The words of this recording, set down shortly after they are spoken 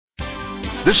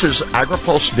This is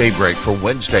AgriPulse Daybreak for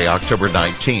Wednesday, October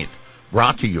 19th,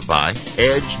 brought to you by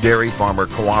Edge Dairy Farmer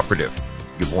Cooperative.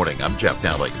 Good morning, I'm Jeff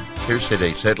Nally. Here's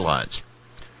today's headlines.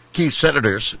 Key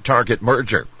senators target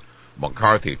merger.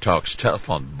 McCarthy talks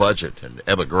tough on budget and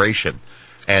immigration,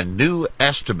 and new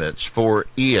estimates for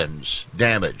Ian's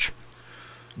damage.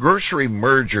 Grocery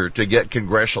merger to get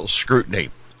congressional scrutiny.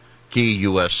 Key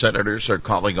U.S. senators are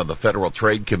calling on the Federal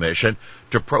Trade Commission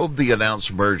to probe the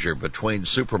announced merger between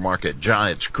supermarket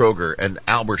giants Kroger and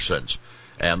Albertsons.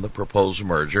 And the proposed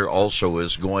merger also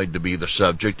is going to be the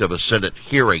subject of a Senate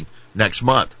hearing next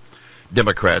month.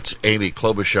 Democrats Amy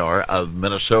Klobuchar of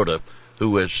Minnesota,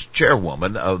 who is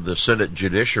chairwoman of the Senate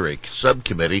Judiciary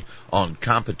Subcommittee on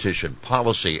Competition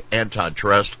Policy,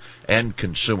 Antitrust, and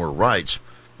Consumer Rights,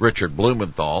 Richard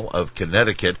Blumenthal of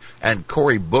Connecticut, and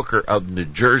Cory Booker of New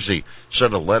Jersey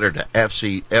sent a letter to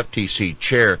FTC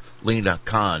Chair Lina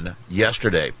Khan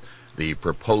yesterday. The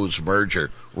proposed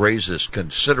merger raises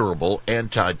considerable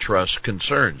antitrust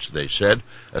concerns, they said,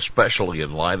 especially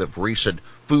in light of recent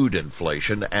food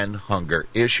inflation and hunger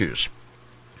issues.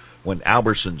 When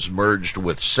Albertsons merged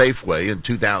with Safeway in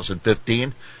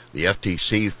 2015, the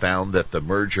FTC found that the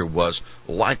merger was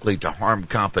likely to harm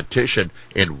competition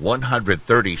in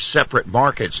 130 separate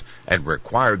markets and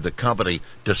required the company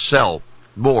to sell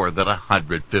more than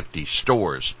 150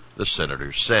 stores, the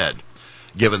senator said.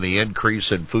 Given the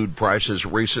increase in food prices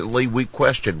recently, we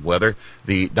question whether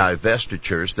the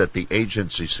divestitures that the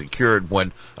agency secured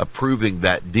when approving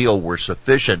that deal were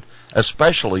sufficient,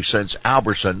 especially since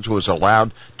Albertsons was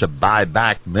allowed to buy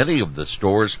back many of the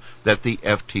stores that the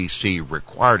FTC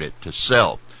required it to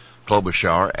sell.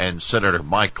 Klobuchar and Senator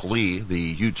Mike Lee, the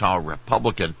Utah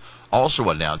Republican, also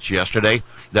announced yesterday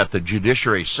that the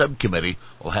Judiciary Subcommittee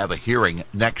will have a hearing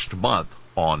next month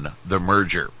on the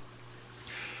merger.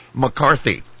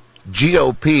 McCarthy,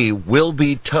 GOP will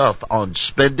be tough on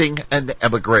spending and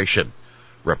immigration.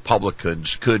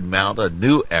 Republicans could mount a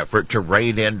new effort to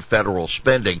rein in federal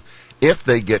spending if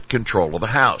they get control of the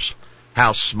House.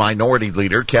 House Minority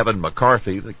Leader Kevin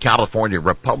McCarthy, the California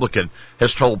Republican,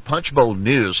 has told Punchbowl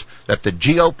News that the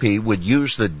GOP would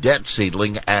use the debt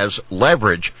ceiling as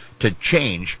leverage to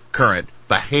change current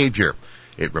behavior.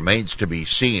 It remains to be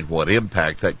seen what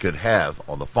impact that could have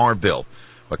on the Farm Bill.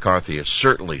 McCarthy is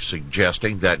certainly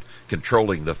suggesting that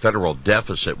controlling the federal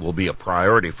deficit will be a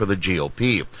priority for the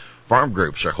GOP. Farm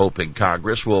groups are hoping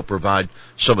Congress will provide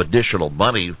some additional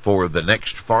money for the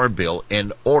next Farm Bill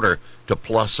in order to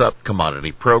plus up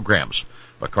commodity programs.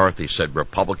 McCarthy said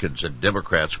Republicans and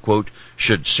Democrats, quote,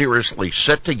 should seriously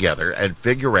sit together and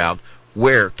figure out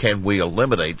where can we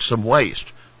eliminate some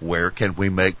waste, where can we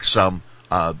make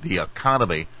the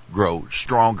economy grow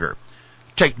stronger.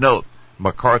 Take note,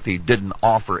 McCarthy didn't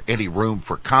offer any room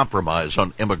for compromise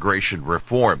on immigration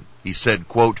reform. He said,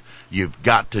 quote, you've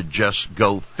got to just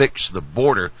go fix the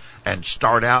border and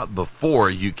start out before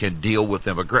you can deal with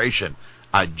immigration.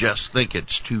 I just think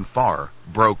it's too far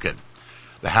broken.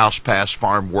 The House-passed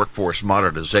Farm Workforce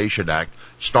Modernization Act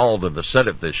stalled in the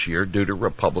Senate this year due to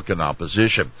Republican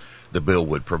opposition. The bill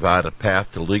would provide a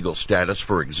path to legal status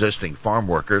for existing farm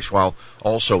workers while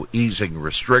also easing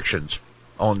restrictions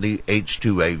on the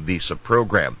H-2A visa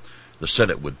program. The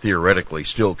Senate would theoretically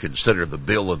still consider the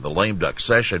bill in the lame duck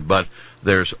session, but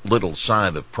there's little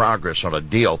sign of progress on a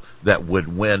deal that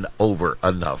would win over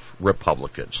enough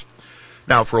Republicans.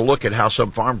 Now, for a look at how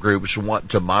some farm groups want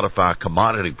to modify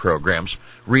commodity programs,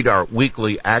 read our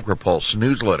weekly AgriPulse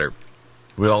newsletter.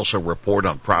 We also report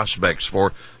on prospects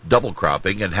for double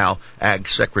cropping and how Ag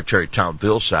Secretary Tom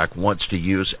Vilsack wants to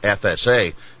use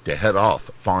FSA to head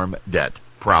off farm debt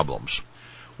problems.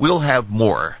 We'll have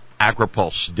more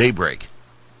AgriPulse Daybreak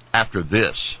after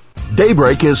this.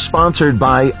 Daybreak is sponsored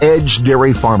by Edge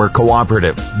Dairy Farmer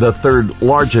Cooperative, the third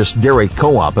largest dairy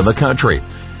co-op in the country.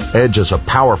 Edge is a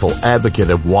powerful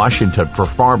advocate of Washington for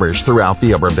farmers throughout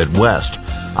the upper Midwest.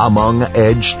 Among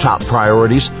Edge's top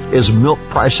priorities is milk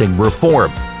pricing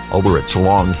reform. Over its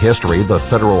long history, the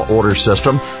federal order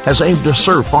system has aimed to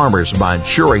serve farmers by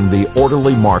ensuring the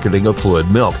orderly marketing of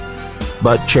fluid milk.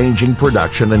 But changing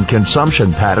production and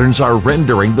consumption patterns are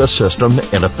rendering the system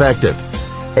ineffective.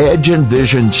 Edge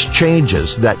envisions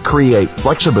changes that create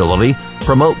flexibility,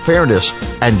 promote fairness,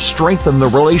 and strengthen the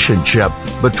relationship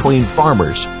between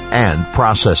farmers and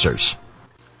processors.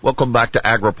 Welcome back to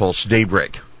AgriPulse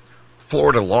Daybreak.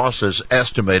 Florida losses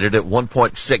estimated at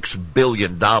 $1.6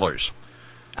 billion.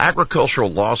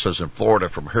 Agricultural losses in Florida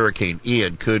from Hurricane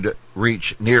Ian could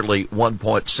reach nearly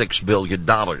 $1.6 billion.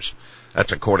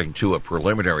 That's according to a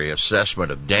preliminary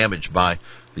assessment of damage by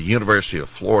the University of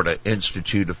Florida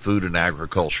Institute of Food and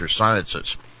Agriculture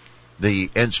Sciences.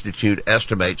 The institute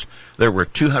estimates there were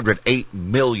 208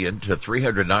 million to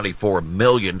 394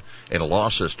 million in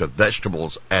losses to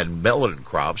vegetables and melon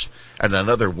crops, and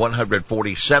another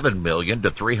 147 million to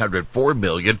 304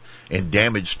 million in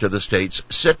damage to the state's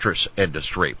citrus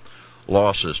industry.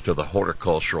 Losses to the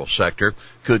horticultural sector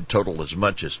could total as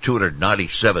much as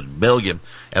 297 million,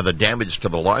 and the damage to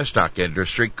the livestock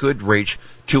industry could reach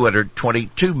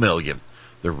 222 million.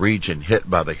 The region hit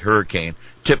by the hurricane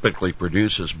typically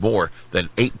produces more than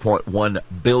 $8.1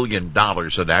 billion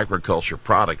in agriculture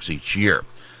products each year.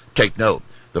 Take note,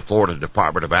 the Florida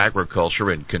Department of Agriculture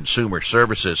and Consumer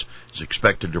Services is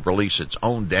expected to release its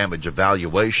own damage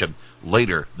evaluation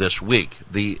later this week,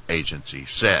 the agency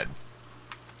said.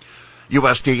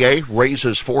 USDA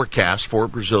raises forecast for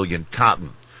Brazilian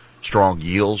cotton. Strong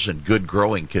yields and good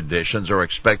growing conditions are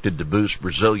expected to boost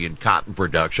Brazilian cotton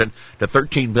production to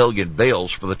 13 million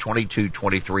bales for the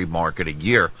 22-23 marketing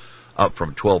year, up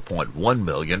from 12.1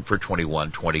 million for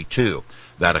 21-22.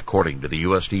 That according to the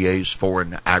USDA's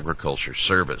Foreign Agriculture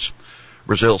Service.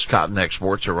 Brazil's cotton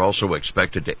exports are also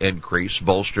expected to increase,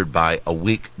 bolstered by a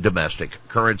weak domestic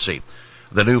currency.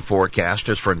 The new forecast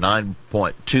is for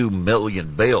 9.2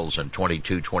 million bales in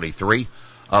 22-23,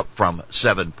 up from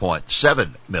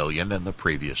 7.7 million in the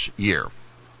previous year.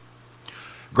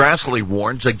 Grassley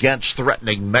warns against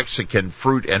threatening Mexican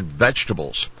fruit and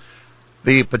vegetables.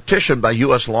 The petition by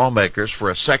U.S. lawmakers for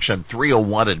a Section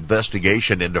 301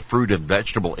 investigation into fruit and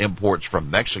vegetable imports from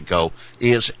Mexico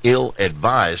is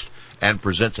ill-advised and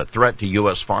presents a threat to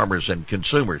U.S. farmers and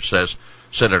consumers, says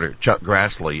Senator Chuck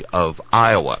Grassley of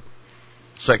Iowa.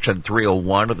 Section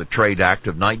 301 of the Trade Act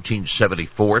of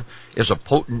 1974 is a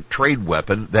potent trade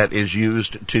weapon that is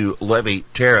used to levy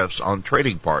tariffs on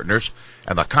trading partners,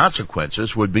 and the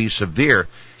consequences would be severe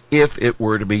if it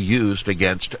were to be used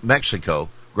against Mexico,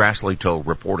 Grassley told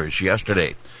reporters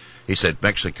yesterday. He said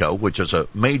Mexico, which is a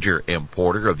major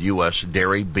importer of U.S.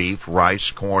 dairy, beef, rice,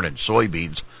 corn, and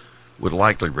soybeans, would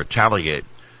likely retaliate.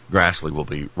 Grassley will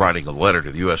be writing a letter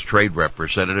to the U.S. Trade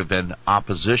Representative in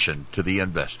opposition to the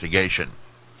investigation.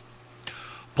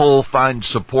 Poll finds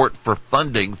support for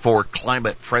funding for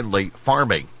climate-friendly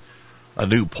farming. A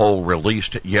new poll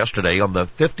released yesterday on the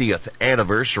 50th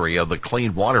anniversary of the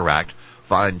Clean Water Act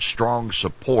finds strong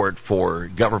support for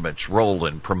government's role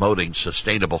in promoting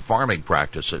sustainable farming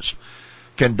practices.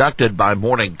 Conducted by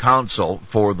Morning Consult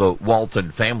for the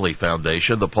Walton Family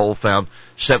Foundation, the poll found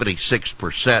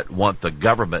 76% want the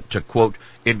government to, quote,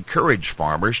 encourage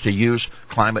farmers to use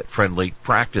climate-friendly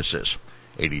practices.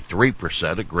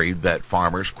 83% agreed that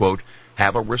farmers, quote,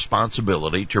 have a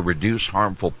responsibility to reduce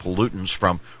harmful pollutants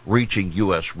from reaching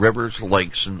U.S. rivers,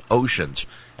 lakes, and oceans.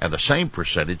 And the same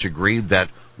percentage agreed that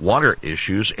water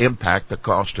issues impact the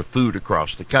cost of food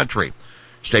across the country.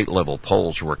 State-level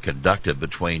polls were conducted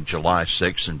between July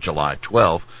 6 and July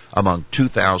 12 among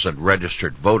 2,000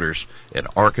 registered voters in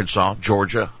Arkansas,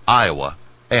 Georgia, Iowa,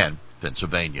 and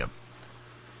Pennsylvania.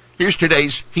 Here's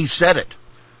today's He Said It.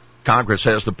 Congress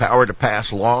has the power to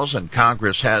pass laws, and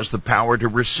Congress has the power to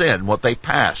rescind what they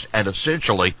passed, and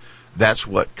essentially, that's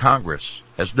what Congress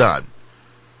has done.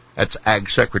 That's Ag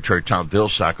Secretary Tom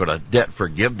Vilsack on a debt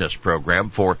forgiveness program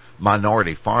for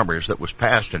minority farmers that was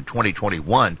passed in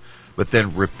 2021, but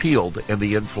then repealed in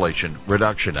the Inflation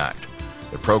Reduction Act.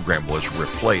 The program was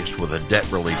replaced with a debt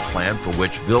relief plan for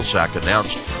which Vilsack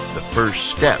announced the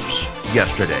first steps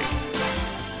yesterday.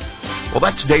 Well,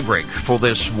 that's Daybreak for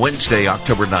this Wednesday,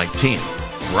 October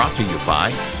 19th, brought to you by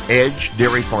Edge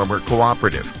Dairy Farmer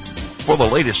Cooperative. For the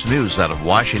latest news out of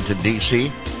Washington, D.C.,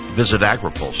 visit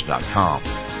agripulse.com.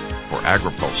 For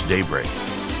AgriPulse Daybreak,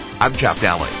 I'm Jeff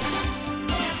Daly.